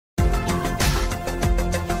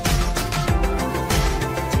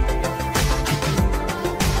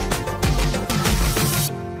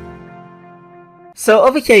So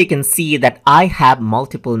over here you can see that I have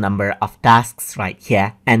multiple number of tasks right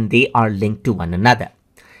here and they are linked to one another.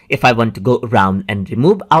 If I want to go around and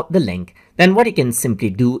remove out the link, then what you can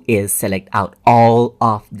simply do is select out all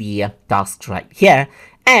of the tasks right here,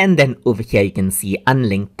 and then over here you can see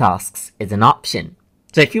unlinked tasks is an option.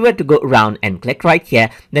 So if you were to go around and click right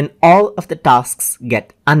here, then all of the tasks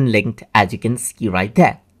get unlinked as you can see right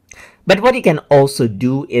there. But what you can also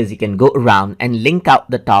do is you can go around and link out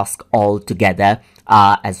the task all together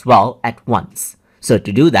as well at once. So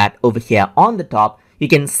to do that, over here on the top, you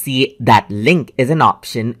can see that link is an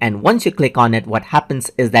option, and once you click on it, what happens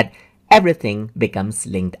is that everything becomes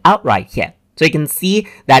linked out right here. So you can see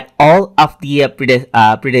that all of the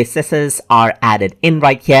predecessors are added in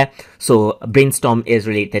right here. So brainstorm is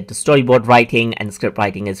related to storyboard writing and script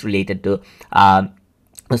writing is related to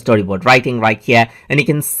storyboard writing right here, and you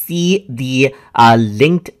can see the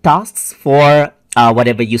linked tasks for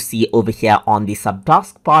whatever you see over here on the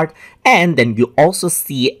subtask part, and then you also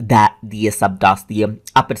see that the subtask, the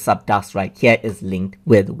upper subtask right here is linked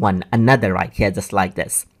with one another right here, just like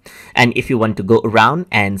this. And if you want to go around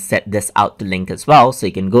and set this out to link as well, so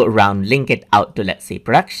you can go around, link it out to, let's say,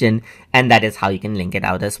 production, and that is how you can link it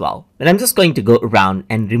out as well. But I'm just going to go around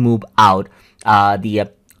and remove out the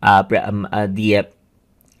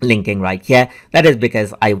linking right here. That is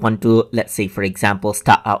because I want to, let's say, for example,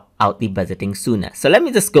 start out the budgeting sooner. So let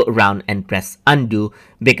me just go around and press undo,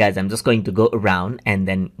 because I'm just going to go around and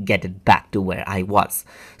then get it back to where I was.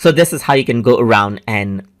 So this is how you can go around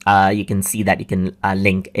and you can see that you can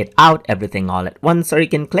link it out, everything all at once, or you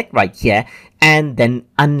can click right here and then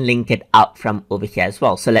unlink it out from over here as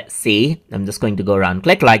well. So let's say I'm just going to go around,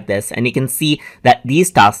 click like this, and you can see that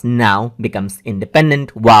these tasks now becomes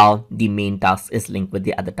independent while the main task is linked with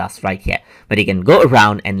the other tasks right here. But you can go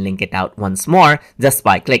around and link it out once more just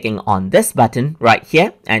by clicking on this button right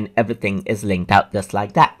here, and everything is linked out just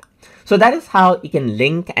like that. So that is how you can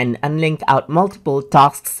link and unlink out multiple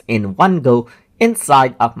tasks in one go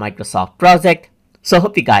inside of Microsoft Project. So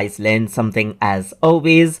hope you guys learned something as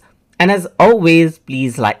always. And as always,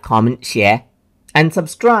 please like, comment, share, and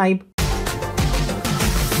subscribe.